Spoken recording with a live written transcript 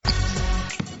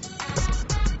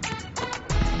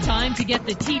time to get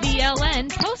the TDLN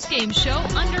postgame show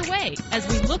underway as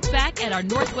we look back at our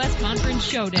Northwest Conference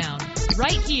showdown,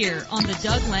 right here on the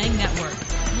Doug Lang Network.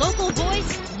 Local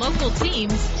voice, local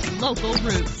teams, local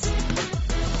roots.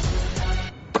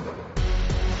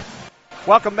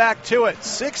 Welcome back to it.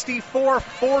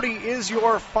 64-40 is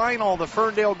your final. The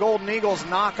Ferndale Golden Eagles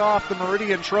knock off the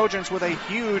Meridian Trojans with a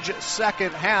huge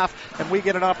second half, and we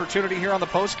get an opportunity here on the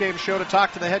postgame show to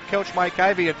talk to the head coach, Mike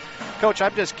Ivey. And, Coach,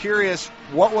 I'm just curious,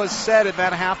 what was said in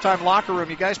that halftime locker room?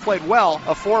 You guys played well,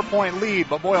 a 4-point lead,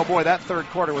 but boy, oh boy, that third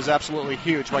quarter was absolutely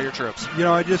huge by your troops. You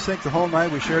know, I just think the whole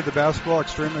night we shared the basketball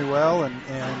extremely well, and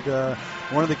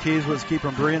one of the keys was keeping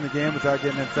Bree in the game without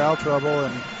getting in foul trouble,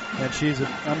 and she's an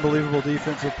unbelievable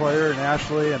defensive player, and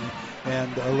Ashley and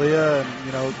Aaliyah, and,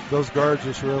 you know, those guards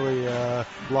just really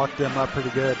locked them up pretty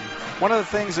good. One of the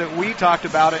things that we talked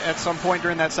about at some point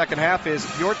during that second half is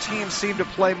your team seemed to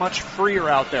play much freer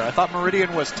out there. I thought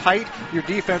Meridian was tight. Your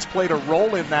defense played a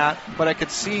role in that, but I could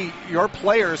see your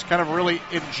players kind of really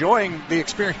enjoying the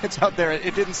experience out there.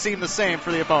 It didn't seem the same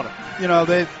for the opponent. You know,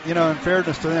 in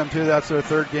fairness to them, too, that's their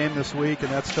third game this week,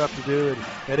 and that's tough to do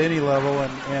at any level,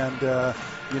 and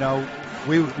you know,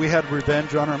 we had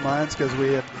revenge on our minds because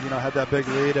we had that big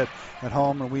lead at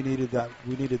home, and we needed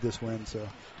this win. So,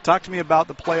 talk to me about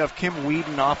the play of Kim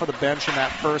Whedon off of the bench in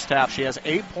that first half. She has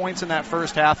 8 points in that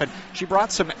first half, and she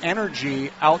brought some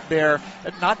energy out there.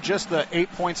 Not just the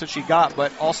 8 points that she got,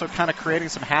 but also kind of creating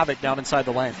some havoc down inside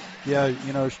the lane. Yeah,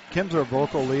 you know, Kim's our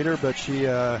vocal leader, but she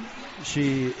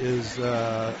is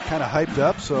kind of hyped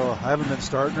up, so I haven't been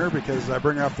starting her because I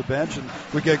bring her off the bench and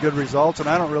we get good results, and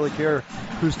I don't really care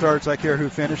who starts, I care who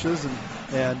finishes,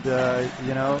 and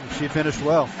you know, she finished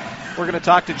well. We're going to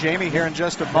talk to Jamie here in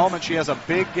just a moment. She has a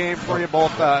big game for you,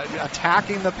 both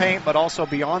attacking the paint but also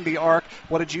beyond the arc.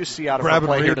 What did you see out of her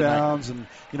play here tonight? Grabbing rebounds, and,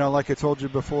 you know, like I told you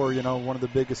before, you know, one of the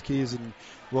biggest keys in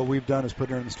what we've done is put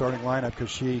her in the starting lineup because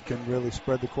she can really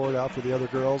spread the court out for the other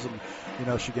girls, and, you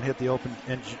know, she can hit the open,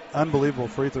 and unbelievable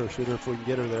free throw shooter if we can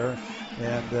get her there,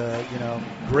 and you know,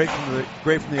 great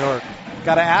from the arc.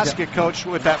 Got to ask you, Coach,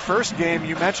 with that first game,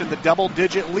 you mentioned the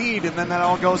double-digit lead, and then that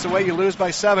all goes away. You lose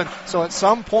by 7. So at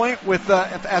some point, with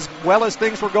as well as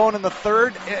things were going in the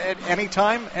third, at any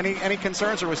time, any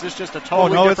concerns, or was this just a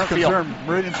totally different feel? Oh, no, it's a concern.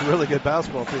 Meridian's a really good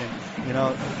basketball team. You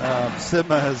know,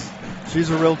 Sidma she's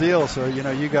a real deal, so, you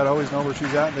know, you got to always know where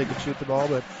she's at, and they can shoot the ball.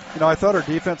 But, you know, I thought her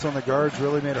defense on the guards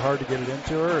really made it hard to get it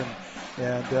into her,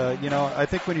 and you know, I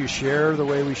think when you share the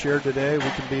way we shared today, we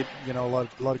can beat, you know,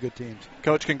 a lot of good teams.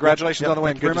 Coach, congratulations on the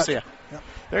win. Good to see you. Yep.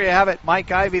 There you have it.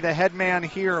 Mike Ivey, the head man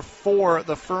here for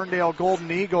the Ferndale Golden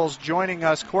Eagles, joining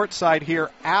us courtside here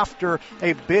after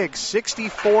a big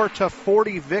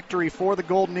 64-40 victory for the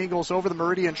Golden Eagles over the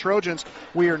Meridian Trojans.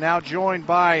 We are now joined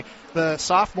by the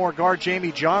sophomore guard,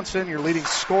 Jamie Johnson, your leading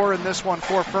scorer in this one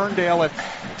for Ferndale. And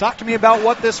talk to me about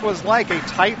what this was like, a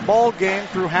tight ball game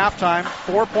through halftime,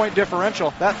 4-point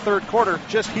differential. That third quarter,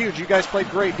 just huge. You guys played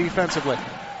great defensively.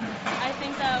 I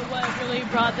think that what really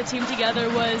brought the team together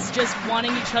was just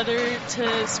wanting each other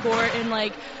to score and,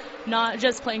 like, not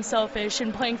just playing selfish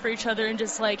and playing for each other and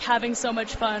just, like, having so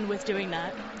much fun with doing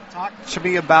that. Talk to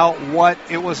me about what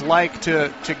it was like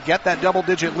to get that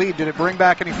double-digit lead. Did it bring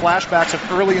back any flashbacks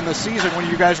of early in the season when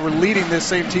you guys were leading this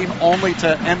same team only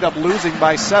to end up losing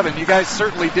by 7? You guys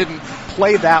certainly didn't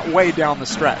play that way down the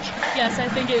stretch. Yes, I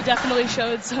think it definitely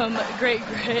showed some great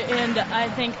grit, and I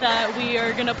think that we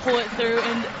are going to pull it through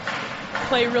and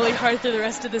play really hard through the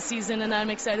rest of the season, and I'm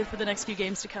excited for the next few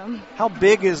games to come. How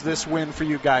big is this win for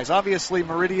you guys? Obviously,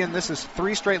 Meridian, this is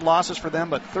 3 straight losses for them,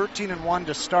 but 13-1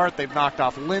 to start. They've knocked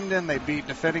off Linden. They beat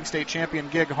defending state champion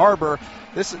Gig Harbor.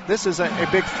 This is a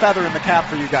big feather in the cap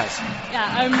for you guys. Yeah,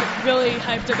 I'm really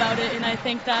hyped about it, and I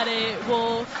think that it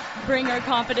will bring our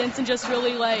confidence and just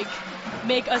really, like,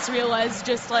 make us realize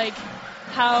just, like,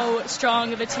 how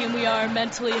strong of a team we are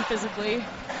mentally and physically.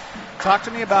 Talk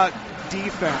to me about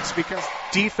defense, because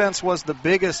defense was the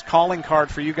biggest calling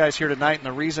card for you guys here tonight and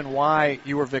the reason why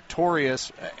you were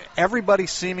victorious. Everybody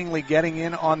seemingly getting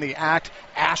in on the act.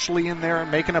 Ashley in there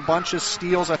making a bunch of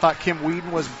steals. I thought Kim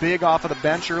Whedon was big off of the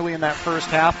bench early in that first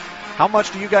half. How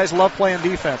much do you guys love playing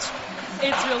defense?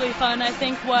 It's really fun. I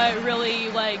think what really,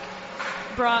 like,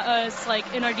 brought us, like,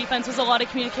 in our defense was a lot of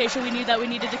communication. We knew that we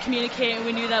needed to communicate, and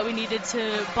we knew that we needed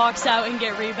to box out and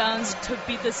get rebounds to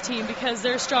beat this team because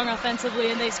they're strong offensively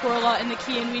and they score a lot in the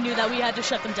key, and we knew that we had to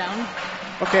shut them down.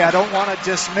 Okay, I don't want to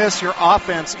dismiss your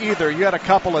offense either. You had a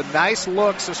couple of nice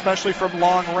looks, especially from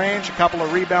long range, a couple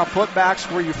of rebound putbacks.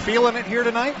 Were you feeling it here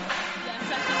tonight?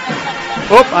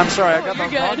 Yes, Oop, I'm sorry, I got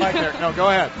the wrong mic there. No, go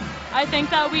ahead. I think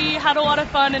that we had a lot of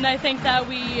fun, and I think that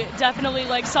we definitely,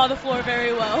 like, saw the floor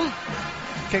very well.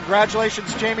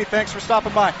 Congratulations, Jamie. Thanks for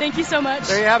stopping by. Thank you so much.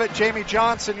 There you have it, Jamie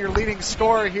Johnson, your leading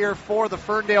scorer here for the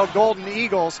Ferndale Golden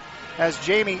Eagles, as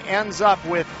Jamie ends up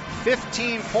with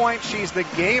 15 points. She's the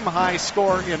game-high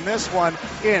scorer in this one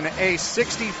in a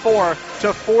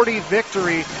 64-40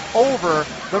 victory over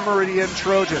the Meridian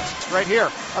Trojans. Right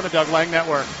here on the Doug Lang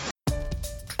Network.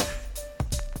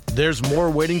 There's more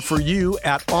waiting for you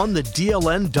at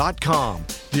onthedln.com,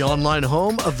 the online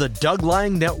home of the Doug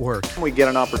Lang Network. We get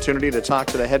an opportunity to talk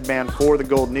to the head man for the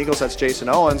Golden Eagles. That's Jason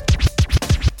Owens.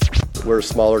 We're a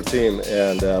smaller team,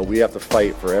 and we have to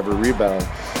fight for every rebound.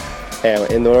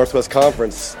 And in the Northwest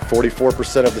Conference,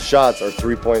 44% of the shots are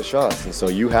three-point shots. And so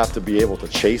you have to be able to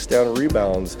chase down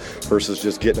rebounds versus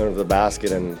just getting under the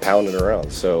basket and pounding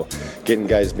around. So getting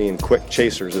guys being quick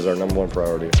chasers is our number one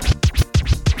priority.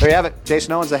 There you have it.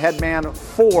 Jason Owens, the head man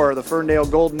for the Ferndale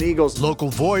Golden Eagles. Local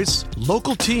voice,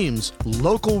 local teams,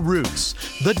 local roots.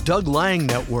 The Doug Lang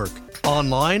Network.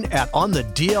 Online at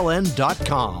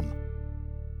onthedln.com.